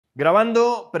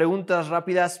Grabando preguntas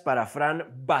rápidas para Fran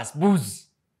Bass.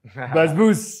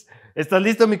 ¿Estás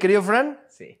listo, mi querido Fran?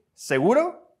 Sí.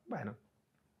 ¿Seguro? Bueno,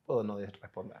 puedo no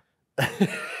responder.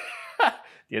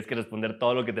 Tienes que responder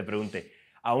todo lo que te pregunte.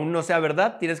 Aún no sea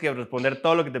verdad, tienes que responder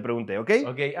todo lo que te pregunte, ¿ok?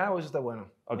 Ok, eso está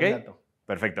bueno. ¿Ok? Buen dato.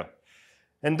 Perfecto.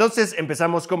 Entonces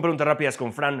empezamos con preguntas rápidas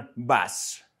con Fran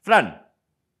Bass. Fran,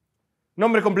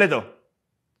 nombre completo.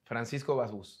 Francisco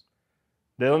Basbus.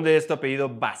 ¿De dónde es tu apellido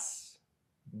Bass?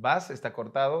 Bas está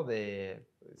cortado le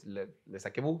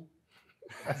saqué bu,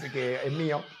 así que es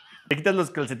mío. ¿Te quitas los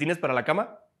calcetines para la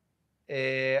cama?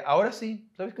 Ahora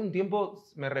sí, sabes que un tiempo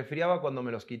me resfriaba cuando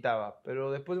me los quitaba,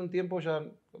 pero después de un tiempo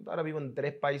ahora vivo en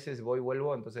 3 países, voy y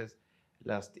vuelvo, entonces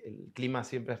el clima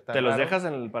siempre está ¿Te los raro. dejas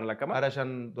para la cama? Ahora ya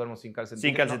duermo sin calcetines.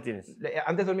 Sin calcetines. No,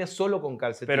 antes dormía solo con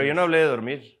calcetines. Pero yo no hablé de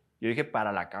dormir, yo dije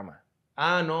para la cama.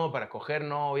 Ah, no, para coger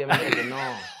no, obviamente que no.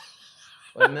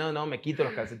 No, me quito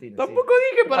los calcetines. Tampoco sí.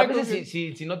 dije para A veces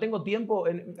coger. si no tengo tiempo,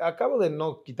 acabo de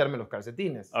no quitarme los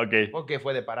calcetines. Ok. Porque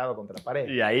fue de parado contra la pared.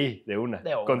 Y ahí, de una.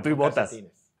 De una, Con tú y con botas.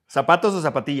 calcetines. ¿Zapatos o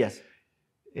zapatillas?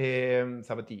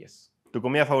 Zapatillas. ¿Tu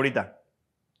comida favorita?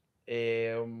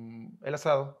 El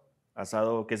asado.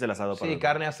 ¿Asado? ¿Qué es el asado? Sí,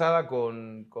 carne asada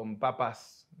con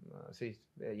papas sí,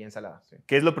 y ensalada. Sí.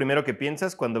 ¿Qué es lo primero que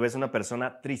piensas cuando ves a una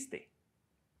persona triste?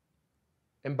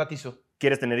 Empatizo.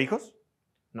 ¿Quieres tener hijos?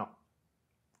 No.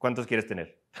 ¿Cuántos quieres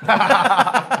tener?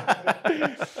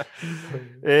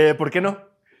 ¿Por qué no?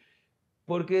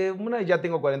 Porque ya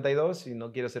tengo 42 y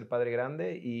no quiero ser padre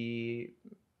grande y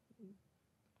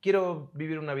quiero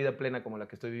vivir una vida plena como la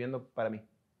que estoy viviendo para mí.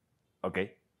 Ok.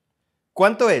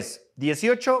 ¿Cuánto es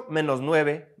 18 menos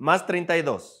 9 más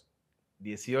 32?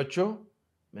 18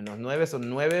 menos 9 son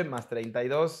 9, más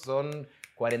 32 son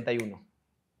 41.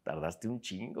 Tardaste un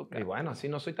chingo, Y cabrón. bueno, así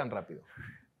no soy tan rápido.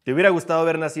 ¿Te hubiera gustado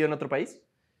haber nacido en otro país?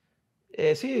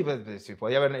 Sí, pues, si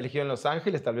podía haber elegido en Los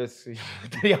Ángeles, tal vez sí,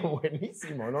 estaría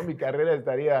buenísimo, ¿no? Mi carrera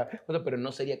estaría... Bueno, pero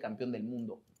no sería campeón del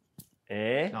mundo.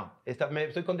 No,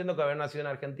 estoy contento con haber nacido en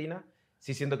Argentina.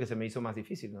 Sí siento que se me hizo más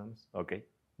difícil, nada más. Ok.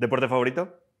 ¿Deporte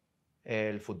favorito?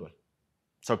 El fútbol.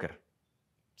 Soccer.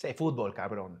 Sí, fútbol,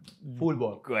 cabrón.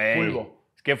 Fútbol. Güey. Fútbol.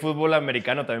 Es que fútbol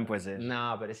americano también puede ser.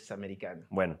 No, pero ese es americano.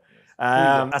 Bueno.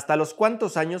 Fútbol. ¿Hasta los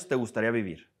cuántos años te gustaría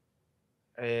vivir?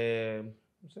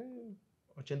 No sé,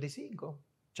 85.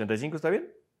 ¿85 está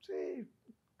bien? Sí,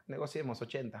 negociemos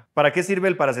 80. ¿Para qué sirve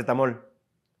el paracetamol?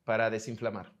 Para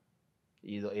desinflamar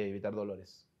y evitar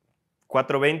dolores.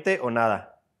 ¿420 o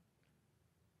nada?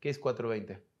 ¿Qué es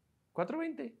 420?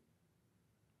 420.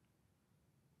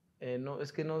 No,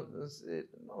 es que no...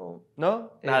 no.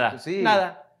 ¿No? Nada. Sí.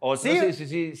 Nada. ¿O sí? No,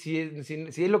 si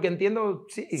es lo que entiendo,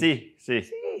 sí. Sí, sí.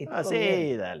 Sí, Ah, todo sí,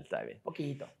 bien. dale, está bien.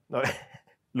 Poquito. No.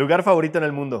 ¿Lugar favorito en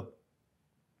el mundo?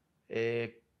 No,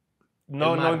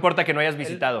 El mar. no importa que no hayas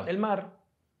visitado. El mar.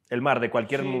 El mar, de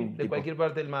cualquier Sí, mundo. de cualquier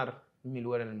parte del mar. Mi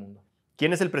lugar en el mundo.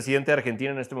 ¿Quién es el presidente de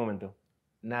Argentina en este momento?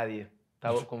 Nadie.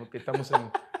 Como que estamos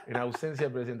en ausencia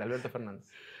del presidente Alberto Fernández.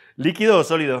 ¿Líquido o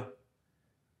sólido?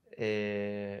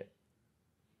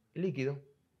 Líquido.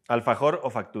 ¿Alfajor o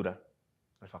factura?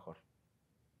 Alfajor.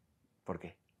 ¿Por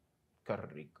qué? Qué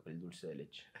rico el dulce de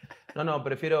leche. No,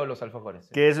 prefiero los alfajores.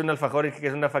 ¿Qué es un alfajor y qué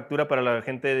es una factura para la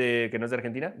gente que no es de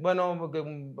Argentina? Bueno, porque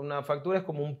una factura es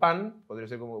como un pan, podría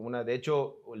ser como una... De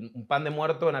hecho, un pan de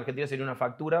muerto en Argentina sería una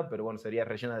factura, pero bueno, sería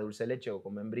rellena de dulce de leche o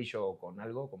con membrillo o con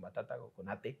algo, con batata o con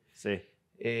ate. Sí.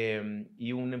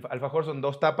 Y un alfajor son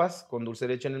 2 tapas con dulce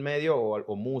de leche en el medio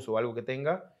o mousse o algo que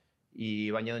tenga y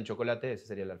bañado en chocolate, ese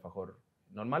sería el alfajor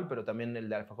normal, pero también el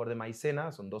de alfajor de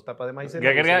maicena, son 2 tapas de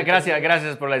maicena.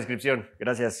 Gracias por la descripción.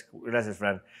 Gracias,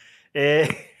 Fran.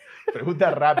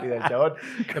 Pregunta rápida, el chabón.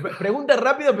 Pregunta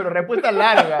rápida, pero respuestas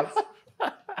largas.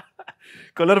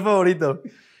 ¿Color favorito?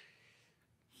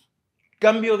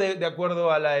 Cambio de acuerdo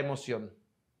a la emoción.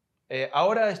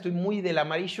 Ahora estoy muy del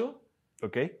amarillo.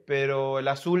 Ok. Pero el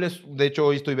azul es, de hecho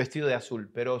hoy estoy vestido de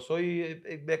azul, pero soy,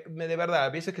 de verdad, a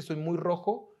veces que estoy muy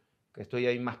rojo, que estoy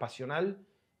ahí más pasional,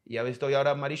 y a veces estoy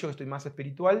ahora amarillo, que estoy más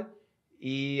espiritual,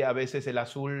 y a veces el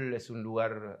azul es un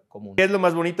lugar común. ¿Qué es lo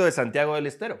más bonito de Santiago del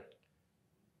Estero?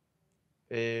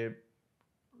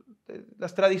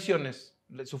 Las tradiciones,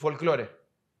 su folclore,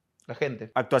 la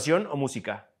gente. ¿Actuación o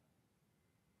música?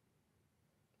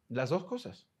 Las 2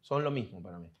 cosas son lo mismo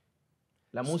para mí.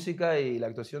 La música y la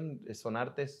actuación son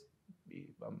artes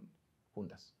y van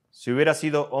juntas. Si hubieras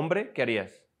sido hombre, ¿qué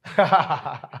harías?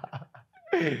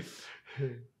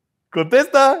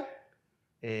 ¡Contesta!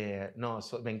 No,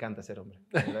 me encanta ser hombre.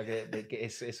 La verdad que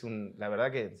la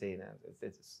verdad que sí,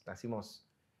 nacimos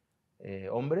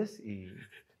hombres y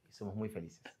somos muy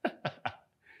felices.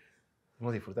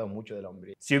 Hemos disfrutado mucho del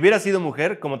hombre. Si hubieras sido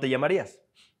mujer, ¿cómo te llamarías?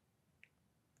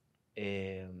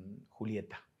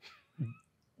 Julieta.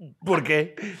 ¿Por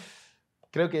qué?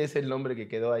 Creo que es el nombre que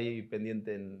quedó ahí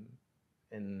pendiente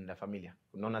en la familia.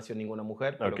 No nació ninguna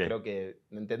mujer, pero creo que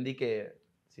entendí que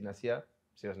si nacía,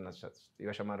 se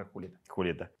iba a llamar Julieta.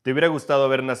 Julieta. ¿Te hubiera gustado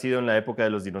haber nacido en la época de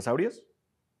los dinosaurios?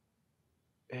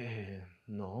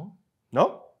 No.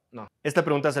 ¿No? No. Esta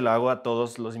pregunta se la hago a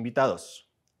todos los invitados.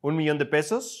 ¿1.000.000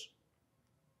 pesos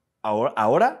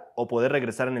ahora o poder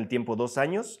regresar en el tiempo 2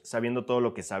 años sabiendo todo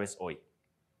lo que sabes hoy?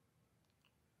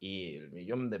 Y el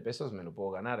 $1.000.000 me lo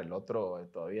puedo ganar, el otro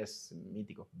todavía es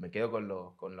mítico. Me quedo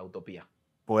con la utopía.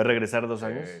 ¿Poder regresar 2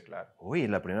 años? Claro. Uy,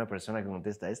 la primera persona que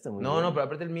contesta esto. No, pero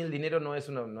aparte el dinero no es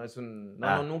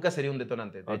nunca sería un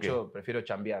detonante. De hecho, prefiero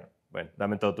chambear. Bueno,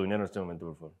 dame todo tu dinero en este momento,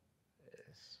 por favor.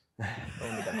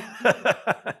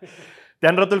 ¿Te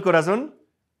han roto el corazón?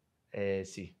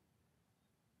 Sí.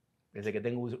 Desde que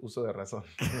tengo uso de razón.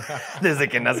 Desde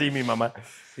que nací, mi mamá.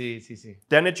 Sí.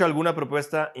 ¿Te han hecho alguna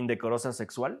propuesta indecorosa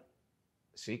sexual?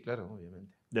 Sí, claro,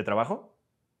 obviamente. ¿De trabajo?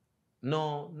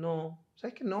 No.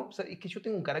 ¿Sabes qué no? O sea, es que yo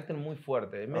tengo un carácter muy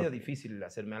fuerte. Es medio difícil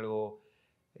hacerme algo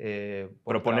por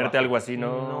proponerte trabajo. Algo así,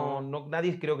 ¿no? No,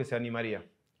 nadie creo que se animaría.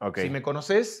 Okay. Si me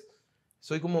conoces,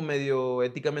 soy como medio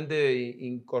éticamente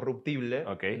incorruptible.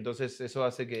 Okay. Entonces eso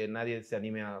hace que nadie se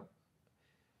anime a...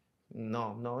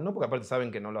 No, porque aparte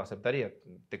saben que no lo aceptaría.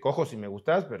 Te cojo si me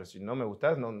gustas, pero si no me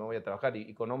gustas, no voy a trabajar.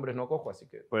 Y con hombres no cojo, así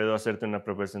que... ¿Puedo hacerte una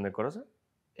propuesta indecorosa?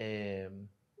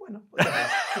 Bueno,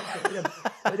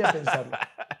 podría pensarlo.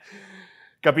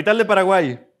 ¿Capital de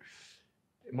Paraguay?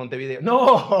 Montevideo.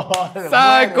 ¡No!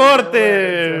 ¡Sabe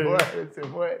corte! Se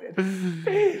muere.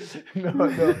 No.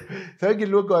 ¿Sabes qué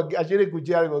loco? Ayer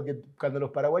escuché algo, que cuando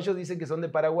los paraguayos dicen que son de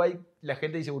Paraguay, la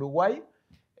gente dice Uruguay.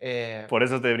 Por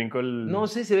eso te brincó el... No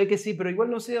sé, se ve que sí, pero igual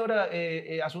no sé ahora.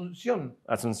 Asunción.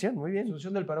 Asunción, muy bien.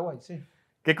 Asunción del Paraguay, sí.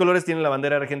 ¿Qué colores tiene la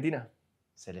bandera argentina?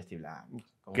 Celeste y blanco.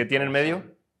 ¿Qué tiene en medio?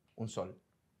 Un sol.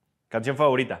 ¿Canción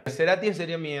favorita? Cerati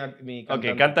sería mi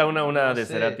cantante. Ok, canta una No de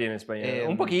sé. Cerati en español.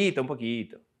 Un poquito.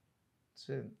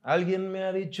 Sí. Alguien me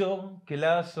ha dicho que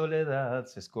la soledad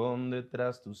se esconde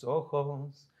tras tus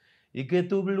ojos y que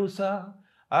tu blusa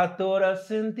atora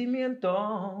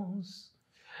sentimientos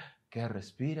que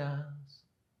respiras.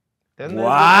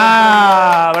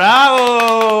 ¡Guau!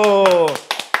 ¡Bravo!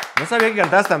 No sabía que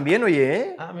cantabas tan bien, oye,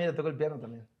 ¿eh? Ah, mira, toco el piano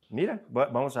también. Mira,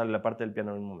 vamos a la parte del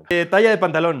piano en un momento. Talla de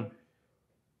pantalón.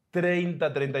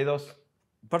 30, 32.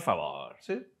 Por favor.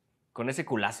 ¿Sí? ¿Con ese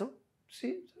culazo?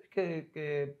 Sí, sabes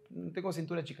que tengo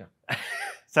cintura chica.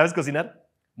 ¿Sabes cocinar?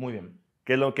 Muy bien.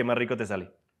 ¿Qué es lo que más rico te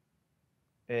sale?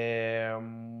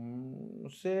 No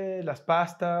sé, las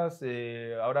pastas.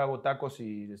 Ahora hago tacos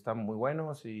y están muy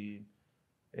buenos. Y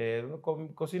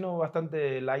cocino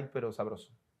bastante light, pero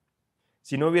sabroso.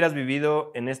 Si no hubieras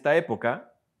vivido en esta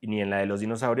época, ni en la de los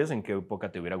dinosaurios, ¿en qué época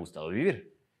te hubiera gustado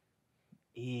vivir?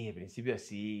 Y al principio de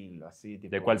siglo, así.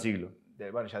 Tipo, ¿De cuál siglo?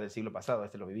 Bueno, ya del siglo pasado,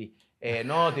 lo viví.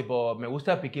 No, tipo, me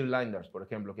gusta Peaky Blinders, por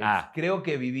ejemplo, que creo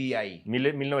que viví ahí.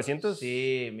 ¿1900?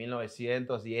 Sí,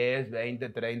 1910, 20,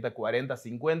 30, 40,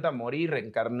 50, morí,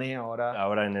 reencarné ahora.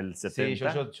 Ahora en el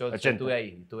 70. Sí, yo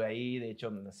estuve ahí, de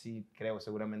hecho, nací, creo,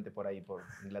 seguramente por ahí, por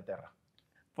Inglaterra.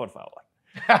 Por favor.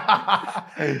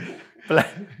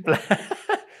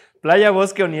 ¿Playa,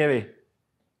 bosque o nieve?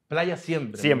 Playa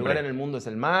siempre. Siempre. Mi lugar en el mundo es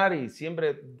el mar y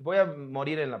siempre voy a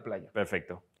morir en la playa.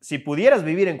 Perfecto. Si pudieras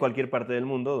vivir en cualquier parte del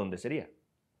mundo, ¿dónde sería?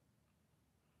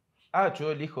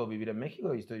 Yo elijo vivir en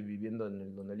México y estoy viviendo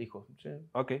donde elijo. Sí.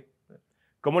 Ok.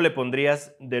 ¿Cómo le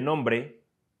pondrías de nombre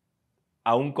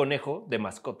a un conejo de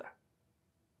mascota?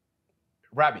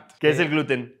 Rabbit. ¿Qué es el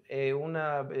gluten?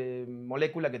 Una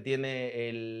molécula que tiene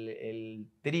el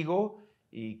trigo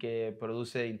y que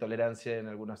produce intolerancia en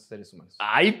algunos seres humanos.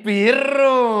 ¡Ay,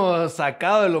 perro!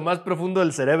 Sacado de lo más profundo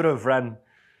del cerebro de Fran.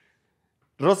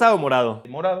 ¿Rosa o morado?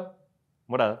 Morado.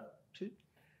 Morado. Sí.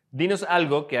 Dinos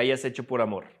algo que hayas hecho por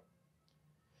amor.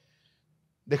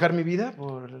 ¿Dejar mi vida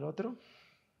por el otro?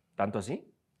 ¿Tanto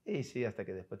así? Sí, hasta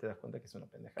que después te das cuenta que es una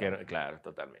pendejada. Claro,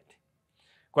 totalmente.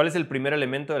 ¿Cuál es el primer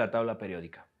elemento de la tabla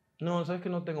periódica? No, sabes que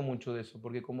no tengo mucho de eso,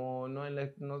 porque como no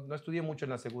estudié mucho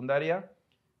en la secundaria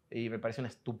y me parece una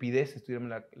estupidez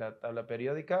estudiarme la tabla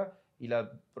periódica y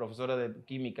la profesora de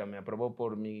química me aprobó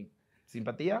por mi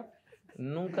simpatía,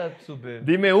 nunca supe.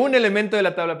 Dime un elemento de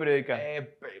la tabla periódica.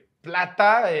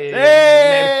 Plata,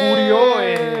 Mercurio,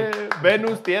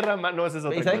 Venus, Tierra, no, ese es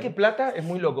otra ¿Y sabes cosa. que plata es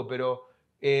muy loco? Pero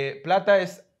plata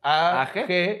es AG.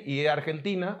 AG y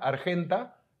Argentina,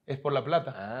 Argenta, es por la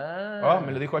plata.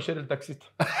 Me lo dijo ayer el taxista.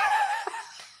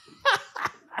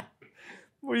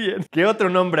 Muy bien. ¿Qué otro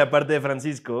nombre, aparte de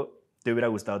Francisco, te hubiera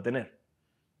gustado tener?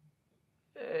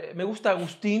 Me gusta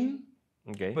Agustín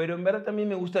Okay. Pero en verdad también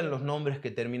me gustan los nombres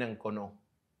que terminan con O.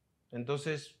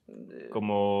 Entonces...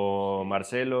 Como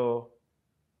Marcelo.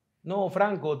 No,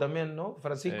 Franco también, ¿no?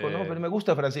 Francisco, ¿no? Pero me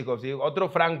gusta Francisco. ¿Sí? Otro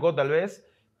Franco tal vez,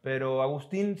 pero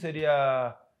Agustín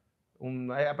sería...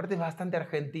 aparte es bastante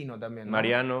argentino también, ¿no?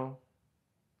 Mariano.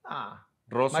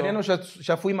 Rosso. Mariano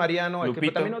ya fui Mariano. Lupito.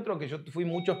 Pero también otro que yo fui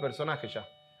muchos personajes ya.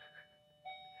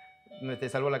 Te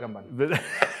salvo la campana.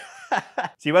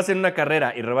 Si vas en una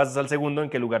carrera y rebasas al segundo,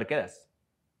 ¿en qué lugar quedas?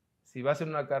 Si vas en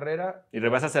una carrera... Y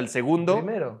rebasas al segundo...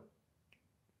 Primero.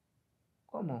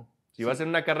 ¿Cómo? Si vas en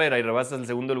una carrera y rebasas el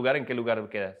segundo lugar, ¿en qué lugar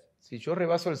quedas? Si yo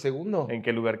rebaso el segundo... ¿En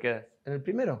qué lugar quedas? En el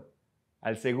primero.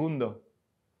 Al segundo.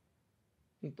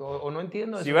 O no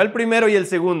entiendo eso. Si va el primero y el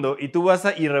segundo y tú vas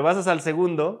y rebasas al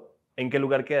segundo, ¿en qué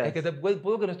lugar quedas? Es que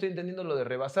puedo que no estoy entendiendo lo de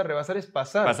rebasar. Rebasar es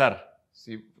pasar. Pasar.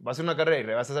 Si vas en una carrera y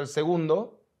rebasas al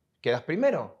segundo, quedas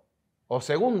primero. O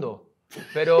segundo.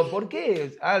 Pero ¿por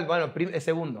qué? Bueno, es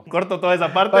segundo. Corto toda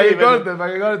esa parte. Para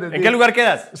que cortes. ¿En qué lugar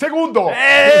quedas? ¡Segundo!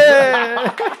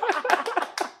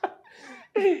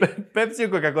 ¿Pepsi o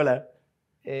Coca-Cola?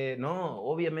 No,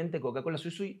 obviamente Coca-Cola.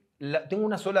 Tengo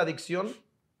una sola adicción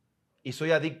y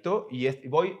soy adicto y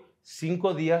voy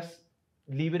 5 días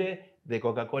libre de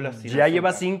Coca-Cola. ¿Ya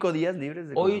llevas 5 días libres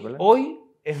de Coca-Cola? Hoy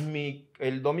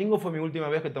el domingo fue mi última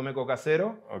vez que tomé Coca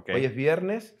Cero. Okay. Hoy es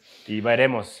viernes. Y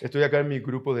veremos. Estoy acá en mi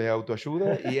grupo de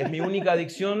autoayuda y es mi única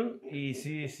adicción y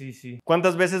sí.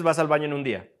 ¿Cuántas veces vas al baño en un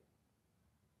día?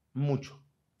 Mucho.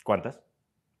 ¿Cuántas?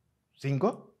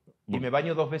 5. Y me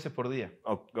baño 2 veces por día.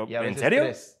 Y a veces ¿En serio?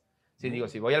 3. Sí, digo,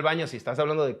 si voy al baño, si estás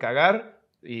hablando de cagar,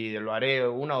 y lo haré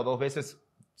 1 o 2 veces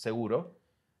seguro,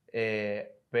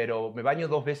 pero me baño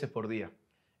 2 veces por día.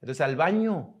 Entonces a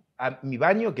mi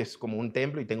baño, que es como un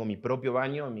templo y tengo mi propio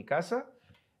baño en mi casa,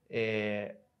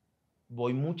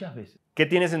 voy muchas veces. ¿Qué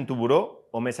tienes en tu buró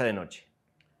o mesa de noche?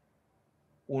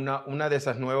 Una de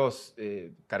esas nuevos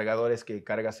cargadores que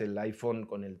cargas el iPhone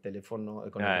con el teléfono,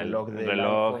 con el reloj del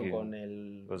iPhone,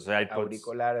 con los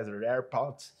auriculares, los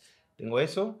AirPods. Tengo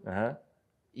eso. Ajá.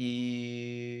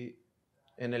 Y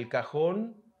en el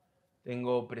cajón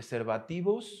tengo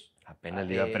preservativos. Apenas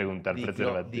le iba a preguntar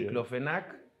preservativos.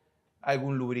 Diclofenac,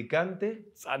 algún lubricante.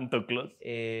 Santo Claus.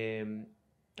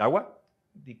 ¿Agua?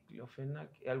 Diclofenac.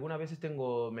 Algunas veces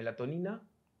tengo melatonina.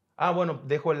 Bueno,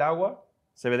 dejo el agua.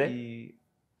 ¿CBD?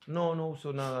 No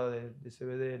uso nada de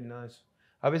CBD ni nada de eso.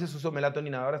 A veces uso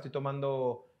melatonina. Ahora estoy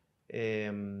tomando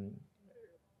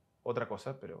otra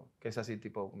cosa, pero que es así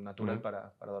tipo natural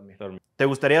para dormir. ¿Te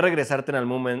gustaría regresarte en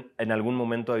algún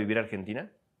momento a vivir a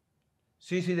Argentina?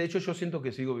 Sí, de hecho yo siento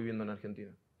que sigo viviendo en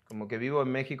Argentina. Como que vivo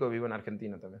en México, vivo en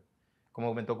Argentina también.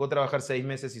 Como me tocó trabajar 6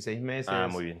 meses y 6 meses.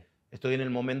 Muy bien. Estoy en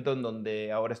el momento en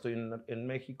donde ahora estoy en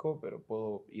México, pero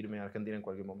puedo irme a Argentina en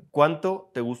cualquier momento. ¿Cuánto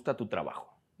te gusta tu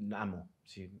trabajo? Amo,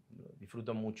 sí,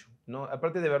 disfruto mucho. No,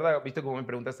 aparte de verdad, viste como me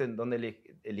preguntaste en dónde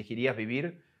elegirías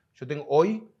vivir.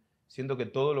 Siento que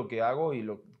todo lo que hago y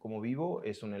como vivo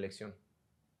es una elección.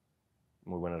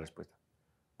 Muy buena respuesta.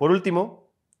 Por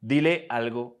último, dile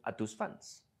algo a tus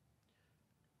fans.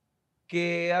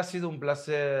 Que ha sido un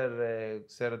placer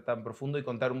ser tan profundo y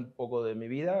contar un poco de mi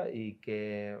vida y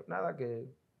que, nada,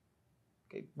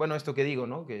 bueno, esto que digo,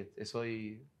 ¿no? Que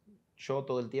soy yo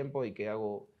todo el tiempo y que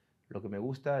hago lo que me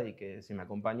gusta y que si me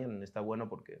acompañan está bueno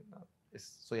porque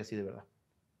soy así de verdad.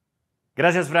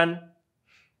 Gracias, Fran.